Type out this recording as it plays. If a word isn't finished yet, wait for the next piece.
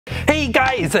Hey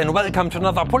guys, and welcome to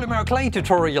another Polymer clay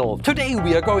tutorial. Today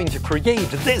we are going to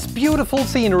create this beautiful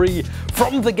scenery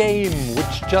from the game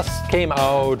which just came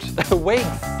out.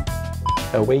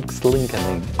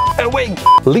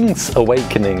 Link's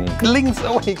Awakening.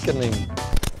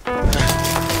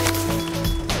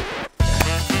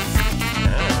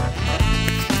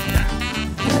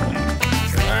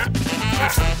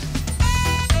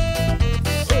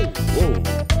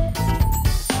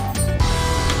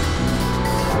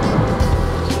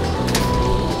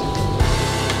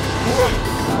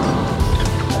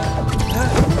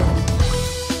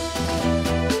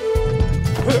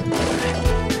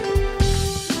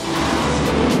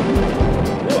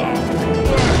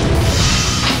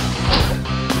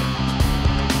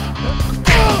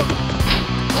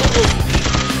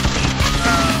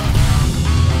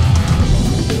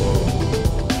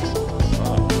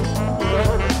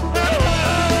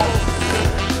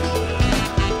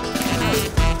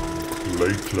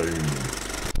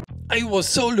 I was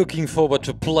so looking forward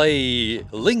to play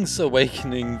Link's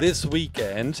Awakening this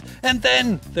weekend, and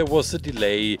then there was a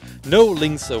delay. No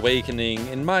Link's Awakening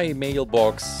in my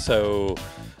mailbox, so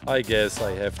I guess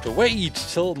I have to wait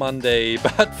till Monday.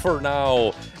 But for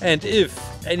now, and if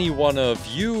any one of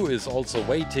you is also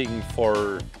waiting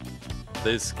for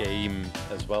this game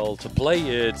as well to play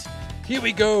it, here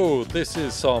we go. This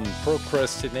is some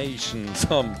procrastination,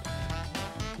 some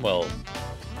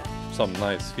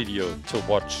nice video to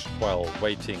watch while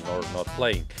waiting or not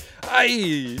playing. I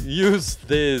used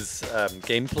this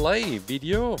gameplay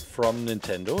video from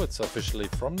Nintendo, it's officially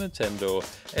from Nintendo,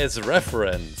 as a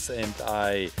reference, and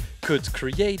I could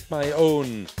create my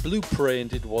own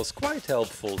blueprint. It was quite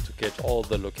helpful to get all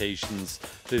the locations,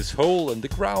 this hole in the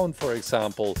ground for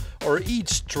example, or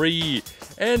each tree,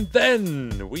 and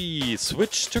then we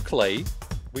switch to clay.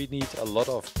 We need a lot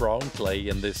of brown clay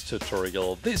in this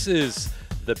tutorial. This is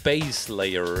the base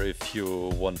layer, if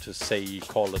you want to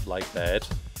call it like that,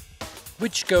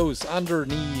 which goes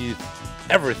underneath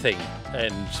everything.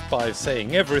 And by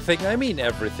saying everything, I mean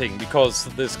everything, because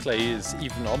this clay is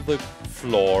even on the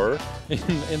floor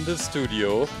in the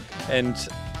studio, and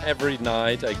every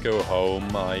night I go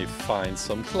home I find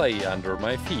some clay under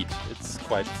my feet. It's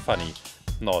quite funny,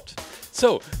 not.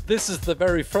 So this is the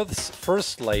very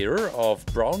first layer of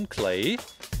brown clay.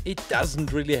 It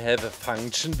doesn't really have a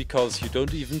function because you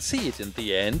don't even see it in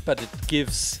the end, but it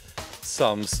gives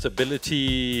some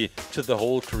stability to the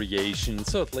whole creation,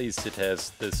 so at least it has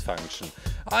this function.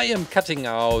 I am cutting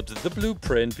out the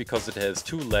blueprint because it has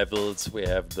two levels. We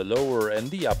have the lower and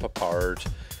the upper part.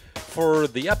 For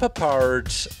the upper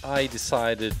part, I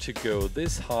decided to go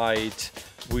this height.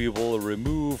 We will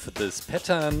remove this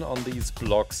pattern on these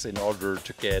blocks in order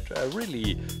to get a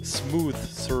really smooth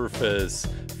surface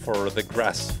for the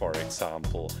grass, for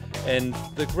example. And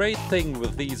the great thing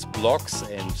with these blocks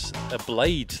and a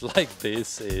blade like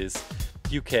this is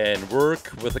you can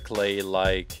work with the clay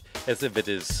like as if it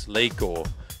is Lego.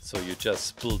 So you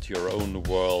just build your own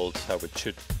world how it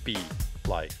should be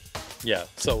like. Yeah,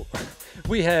 so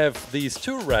we have these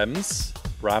two ramps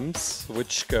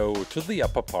which go to the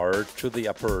upper part, to the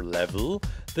upper level.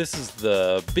 This is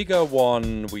the bigger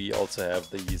one. We also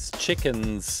have these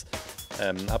chickens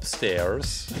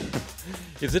upstairs.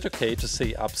 Is it okay to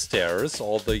say upstairs,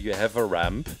 although you have a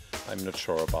ramp? I'm not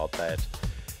sure about that.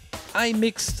 I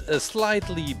mixed a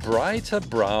slightly brighter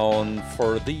brown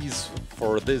for this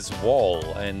wall,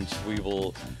 and we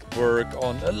will work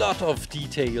on a lot of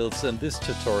details in this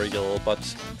tutorial, but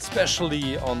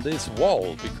especially on this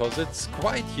wall because it's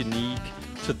quite unique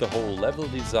to the whole level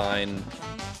design.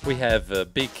 We have a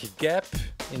big gap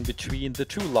in between the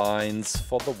two lines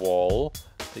for the wall,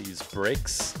 these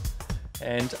bricks,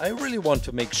 and I really want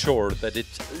to make sure that it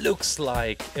looks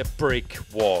like a brick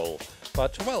wall.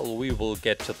 But well, we will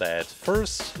get to that.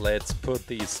 First, let's put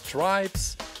these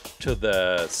stripes to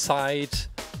the side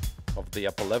of the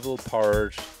upper level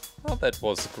part. Oh, that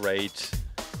was great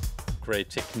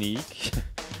technique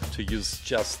to use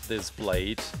just this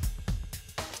blade.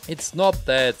 It's not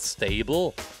that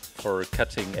stable for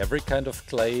cutting every kind of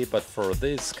clay, but for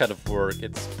this kind of work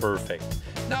it's perfect.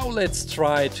 Now let's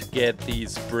try to get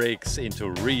these bricks into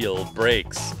real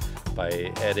bricks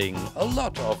by adding a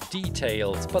lot of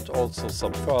details, but also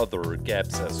some further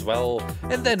gaps as well.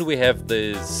 And then we have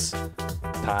this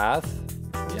path.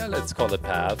 Yeah, let's call it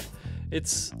path.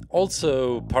 It's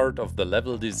also part of the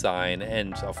level design,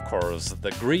 and of course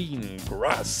the green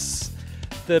grass.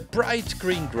 The bright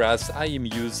green grass I am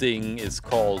using is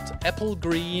called apple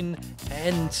green,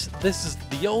 and this is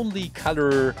the only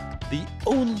color, the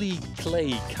only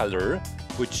clay color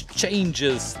which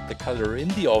changes the color in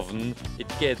the oven.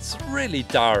 It gets really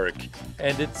dark,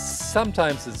 and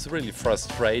sometimes it's really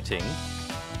frustrating.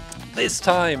 This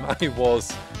time I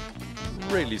was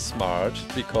really smart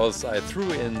because I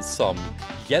threw in some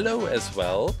yellow as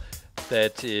well,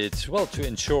 to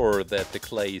ensure that the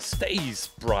clay stays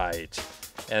bright.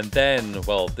 And then,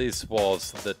 well, this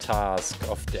was the task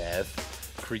of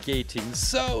death, creating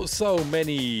so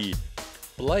many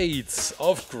blades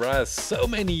of grass, so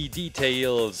many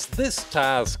details. This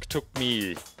task took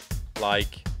me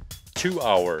like 2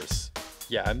 hours.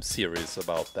 Yeah, I'm serious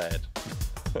about that.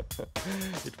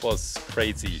 It was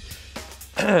crazy.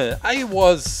 I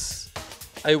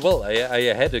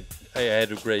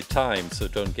had a great time, so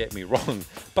don't get me wrong.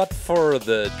 But for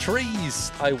the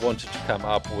trees, I wanted to come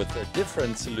up with a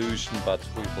different solution, but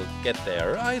we will get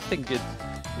there. I think it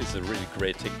is a really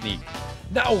great technique.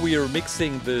 Now we are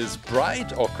mixing this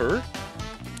bright ochre,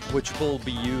 which will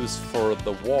be used for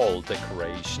the wall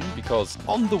decoration, because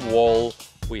on the wall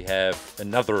we have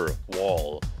another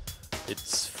wall.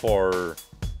 It's for,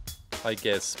 I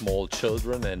guess, small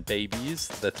children and babies,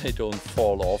 that they don't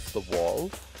fall off the wall.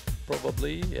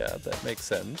 Probably, yeah, that makes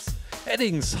sense.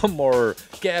 Adding some more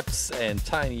gaps and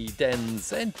tiny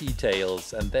dents and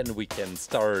details, and then we can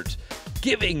start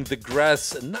giving the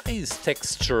grass a nice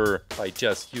texture by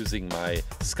just using my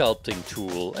sculpting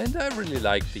tool, and I really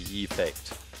like the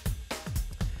effect.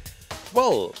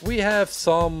 Well, we have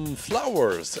some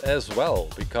flowers as well,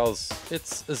 because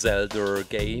it's a Zelda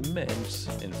game, and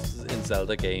in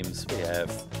Zelda games we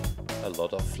have a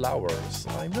lot of flowers.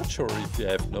 I'm not sure if you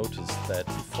have noticed that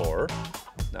before.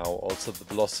 Now also the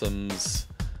blossoms,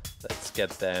 let's get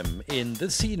them in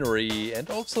the scenery, and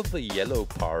also the yellow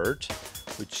part,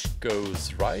 which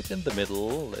goes right in the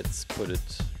middle. Let's put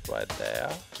it right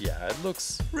there. Yeah, it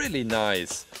looks really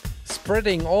nice.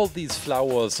 Spreading all these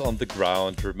flowers on the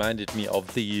ground reminded me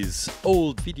of these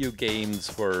old video games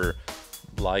where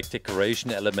like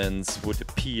decoration elements would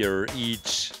appear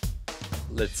each,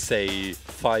 let's say,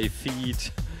 5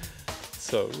 feet.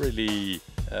 So really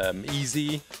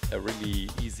easy, a really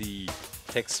easy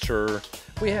texture.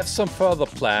 We have some further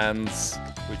plants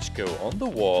which go on the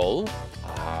wall.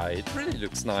 It really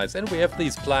looks nice. And we have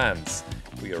these plants.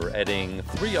 We are adding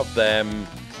 3 of them.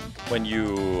 When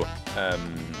you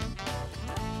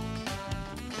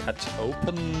cut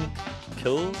open,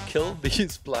 kill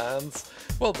these plants,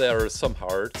 well, there are some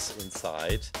hearts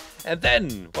inside. And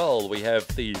then, well, we have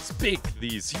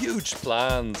these huge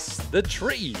plants, the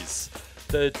trees.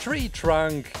 The tree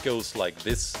trunk goes like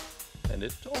this, and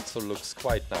it also looks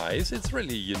quite nice. It's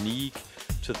really unique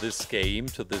to this game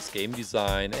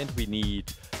design, and we need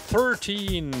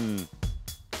 13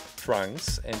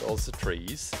 trunks and also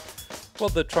trees. Well,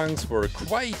 the trunks were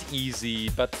quite easy,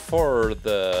 but for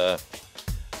the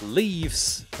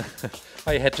leaves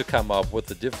I had to come up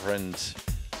with a different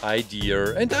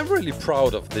idea, and I'm really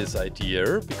proud of this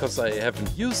idea because I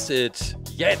haven't used it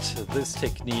yet, this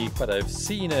technique, but I've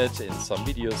seen it in some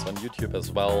videos on YouTube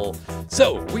as well.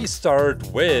 So we start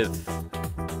with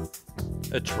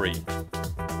a tree.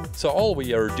 So all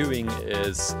we are doing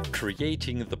is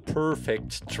creating the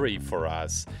perfect tree for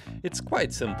us. It's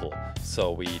quite simple.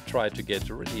 So we try to get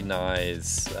a really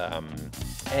nice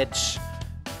edge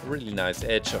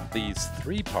of these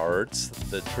 3 parts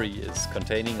the tree is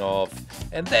containing of,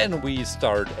 and then we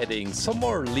start adding some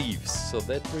more leaves so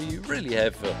that we really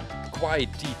have a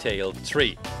quite detailed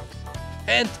tree.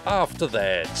 And after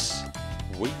that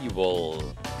we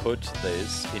will put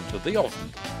this into the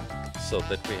oven so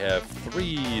that we have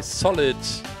 3 solid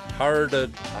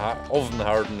oven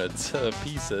hardened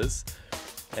pieces,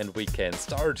 and we can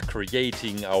start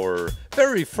creating our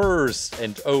very first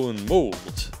and own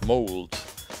mold.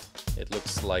 It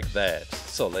looks like that.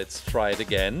 So let's try it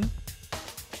again.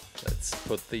 Let's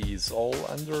put these all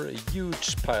under a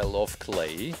huge pile of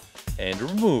clay and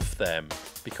remove them,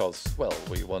 because, well,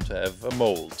 we want to have a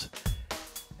mold.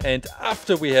 And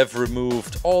after we have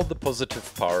removed all the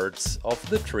positive parts of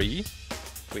the tree,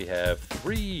 we have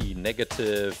 3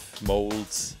 negative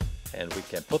molds, and we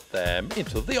can put them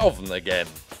into the oven again.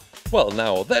 Well,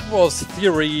 now that was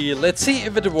theory. Let's see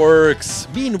if it works.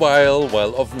 Meanwhile,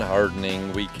 while oven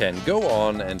hardening, we can go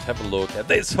on and have a look at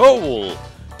this hole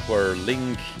where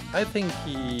Link, I think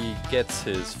he gets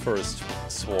his first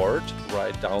sword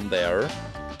right down there.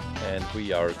 And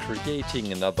we are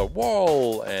creating another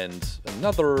wall and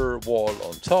another wall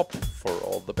on top for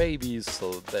all the babies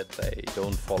so that they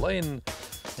don't fall in.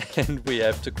 And we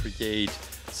have to create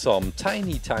some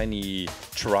tiny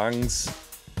trunks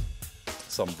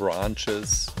some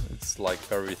branches. It's like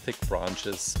very thick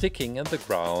branches sticking in the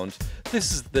ground.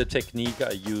 This is the technique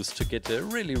I use to get a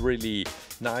really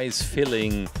nice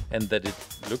filling and that it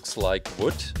looks like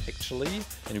wood actually.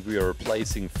 And we are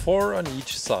placing 4 on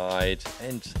each side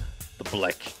and the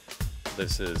black.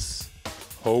 This is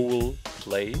whole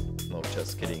clay. No,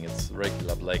 just kidding, it's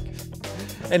regular black.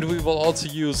 And we will also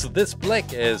use this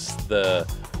black as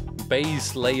the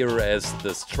base layer, as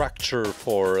the structure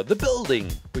for the building,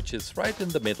 which is right in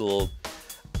the middle.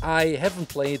 I haven't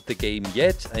played the game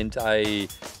yet, and I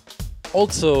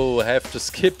also have to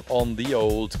skip on the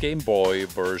old Game Boy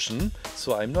version,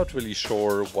 so I'm not really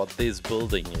sure what this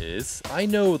building is. I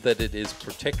know that it is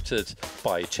protected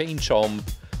by chain chomp,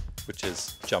 which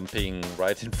is jumping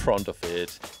right in front of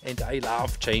it, and I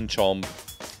love chain chomp.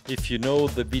 If you know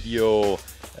the video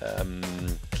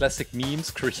classic memes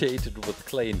created with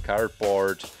clay and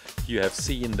cardboard, you have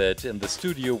seen that in the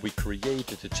studio we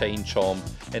created a chain chomp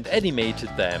and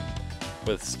animated them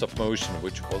with stop motion,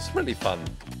 which was really fun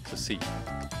to see.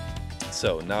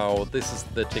 So now this is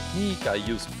the technique I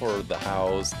used for the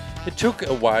house. It took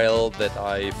a while that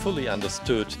I fully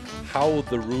understood how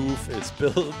the roof is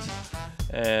built.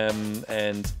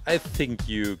 And I think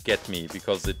you get me,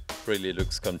 because it really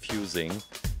looks confusing.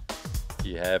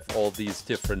 You have all these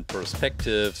different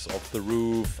perspectives of the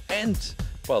roof and,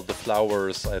 well, the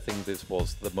flowers. I think this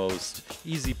was the most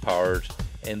easy part.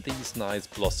 And these nice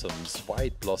blossoms,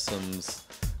 white blossoms.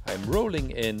 I'm rolling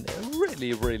in a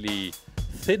really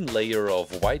thin layer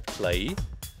of white clay.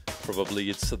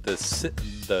 Probably it's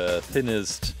the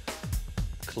thinnest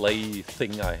clay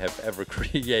thing I have ever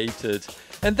created.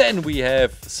 And then we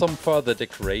have some further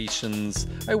decorations.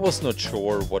 I was not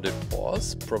sure what it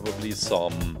was, probably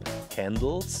some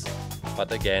candles,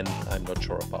 but again, I'm not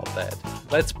sure about that.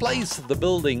 Let's place the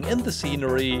building in the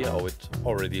scenery. Oh, it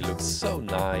already looks so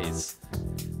nice.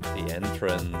 The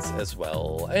entrance as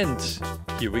well. And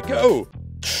here we go.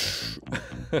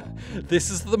 This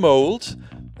is the mold.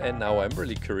 And now I'm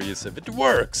really curious if it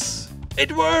works.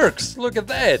 It works! Look at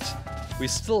that! We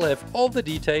still have all the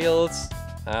details.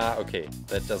 Okay,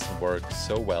 that doesn't work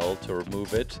so well to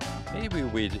remove it. Maybe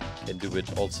we can do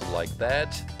it also like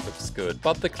that. Looks good.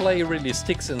 But the clay really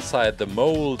sticks inside the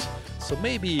mold. So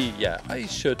maybe, yeah, I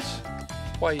should...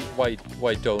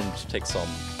 Why don't take some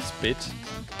spit?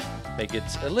 Make it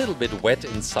a little bit wet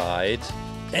inside.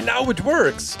 And now it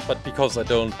works! But because I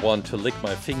don't want to lick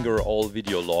my finger all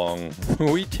video long,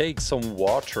 we take some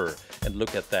water and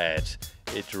look at that.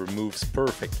 It removes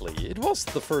perfectly. It was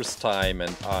the first time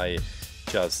and I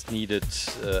just needed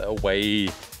a way.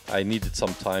 I needed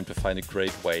some time to find a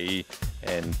great way.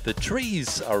 And the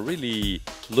trees are really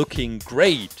looking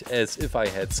great, as if I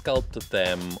had sculpted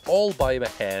them all by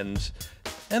hand.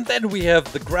 And then we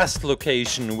have the grass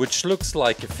location, which looks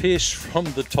like a fish from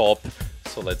the top.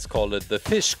 So let's call it the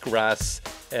fish grass.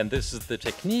 And this is the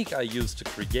technique I used to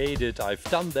create it. I've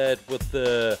done that with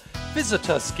the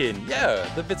visitor skin. Yeah,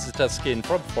 the visitor skin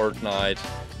from Fortnite.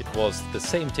 It was the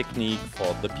same technique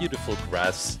for the beautiful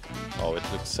grass. Oh, it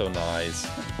looks so nice.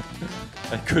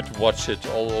 I could watch it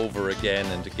all over again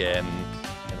and again.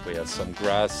 And we have some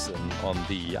grass on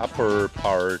the upper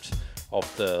part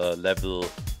of the level.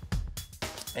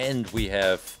 And we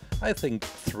have, I think,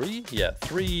 three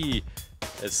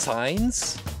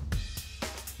signs.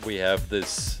 We have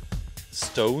this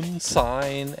stone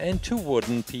sign and 2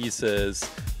 wooden pieces,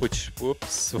 which,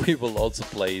 whoops, we will also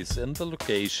place in the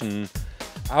location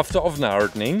after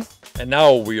offnarding. And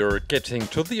now we are getting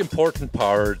to the important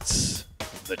parts.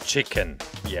 The chicken.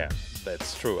 Yeah,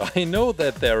 that's true. I know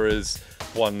that there is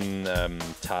one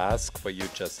task where you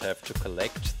just have to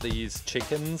collect these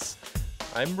chickens.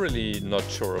 I'm really not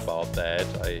sure about that.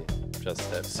 I just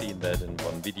have seen that in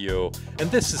one video. And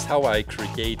this is how I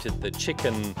created the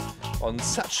chicken on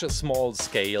such a small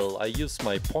scale. I used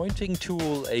my pointing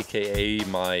tool, aka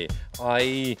my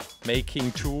eye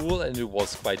making tool, and it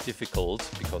was quite difficult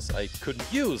because I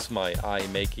couldn't use my eye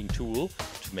making tool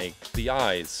to make the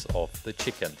eyes of the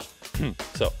chicken.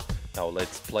 So now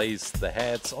let's place the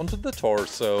heads onto the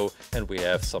torso, and we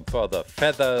have some further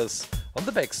feathers on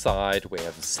the back side. We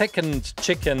have a second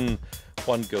chicken.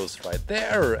 One goes right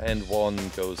there and one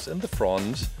goes in the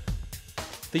front.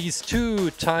 These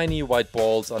 2 tiny white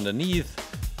balls underneath,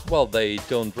 well, they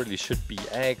don't really should be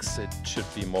eggs, it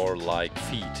should be more like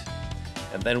feet.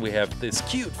 And then we have this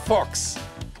cute fox,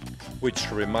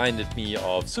 which reminded me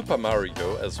of Super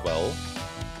Mario as well.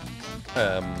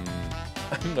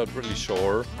 I'm not really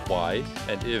sure why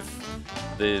and if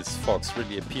this fox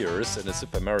really appears in a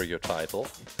Super Mario title.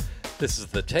 This is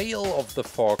the tail of the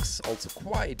fox, also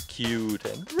quite cute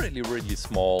and really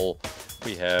small.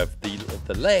 We have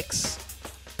the legs.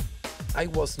 I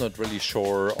was not really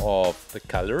sure of the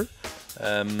color,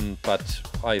 but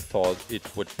I thought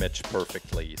it would match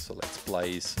perfectly. So let's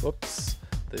place, oops,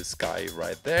 this guy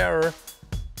right there.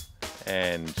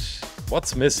 And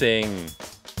what's missing?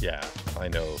 Yeah, I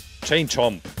know. Chain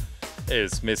chomp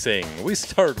is missing. We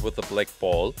start with the black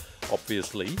ball,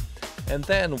 obviously. And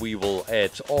then we will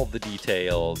add all the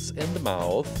details in the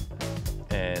mouth.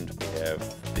 And we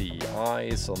have the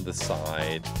eyes on the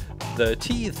side. The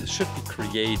teeth should be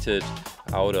created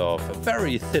out of a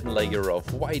very thin layer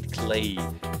of white clay.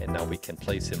 And now we can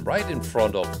place him right in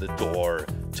front of the door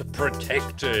to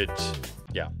protect it.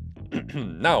 Yeah.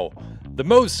 Now, the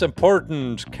most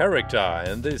important character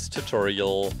in this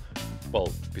tutorial,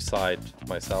 well, beside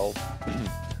myself,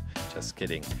 just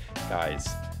kidding, guys.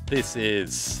 This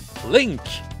is Link!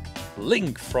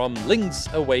 Link from Link's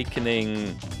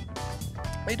Awakening.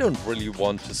 I don't really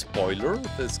want to spoiler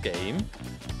this game,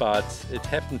 but it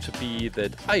happened to be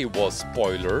that I was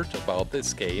spoiled about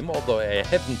this game, although I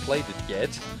haven't played it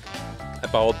yet,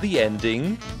 about the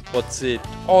ending, what's it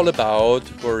all about,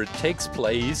 where it takes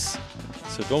place,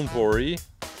 so don't worry,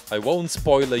 I won't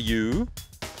spoiler you.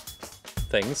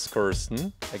 Thanks,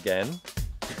 Kirsten, again.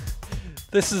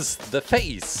 This is the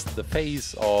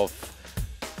face of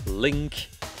Link,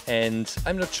 and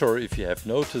I'm not sure if you have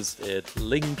noticed it,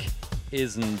 Link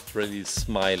isn't really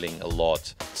smiling a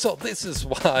lot. So this is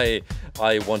why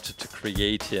I wanted to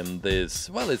create him this,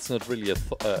 well, it's not really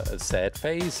a sad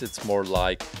face, it's more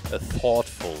like a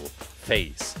thoughtful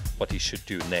face, what he should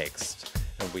do next.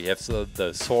 And we have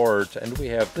the sword and we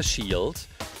have the shield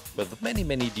with many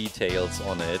details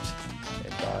on it.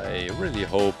 And I really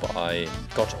hope I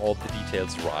got all the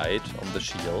details right on the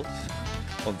shield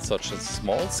on such a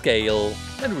small scale.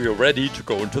 And we are ready to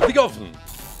go into the oven.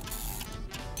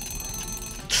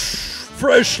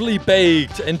 Freshly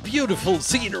baked and beautiful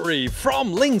scenery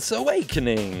from Link's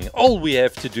Awakening. All we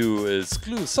have to do is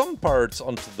glue some parts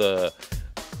onto the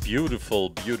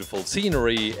beautiful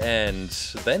scenery and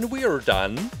then we are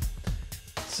done.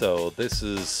 So this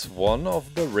is one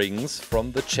of the rings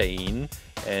from the chain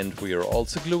and we are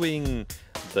also gluing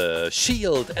the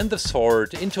shield and the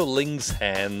sword into Link's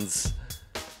hands.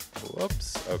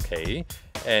 Whoops, okay.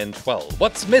 And well,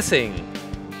 what's missing?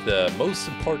 The most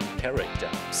important character.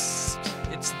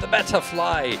 It's the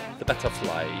butterfly. The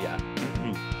butterfly, yeah.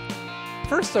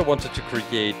 First I wanted to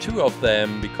create two of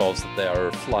them because they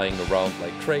are flying around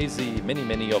like crazy,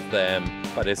 many of them,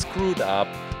 but I screwed up.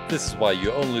 This is why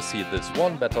you only see this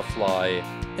one butterfly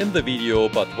in the video,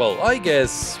 but well, I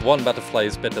guess one butterfly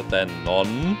is better than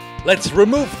none. Let's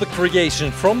remove the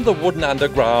creation from the wooden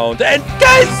underground, and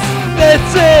guys,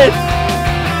 that's it!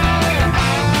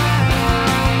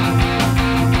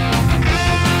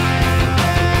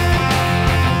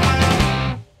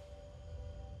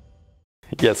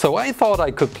 Yeah, so I thought I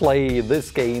could play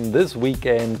this game this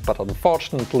weekend, but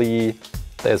unfortunately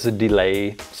there's a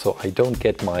delay, so I don't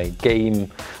get my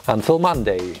game until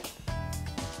Monday.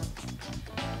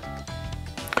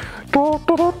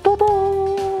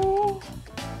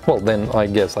 Well, then I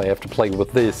guess I have to play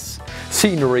with this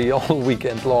scenery all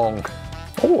weekend long.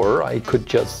 Or I could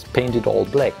just paint it all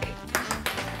black.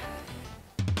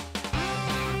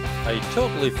 I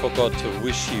totally forgot to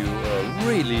wish you a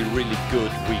really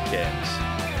good weekend.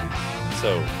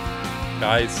 So,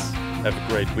 guys, have a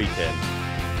great weekend.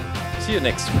 See you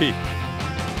next week.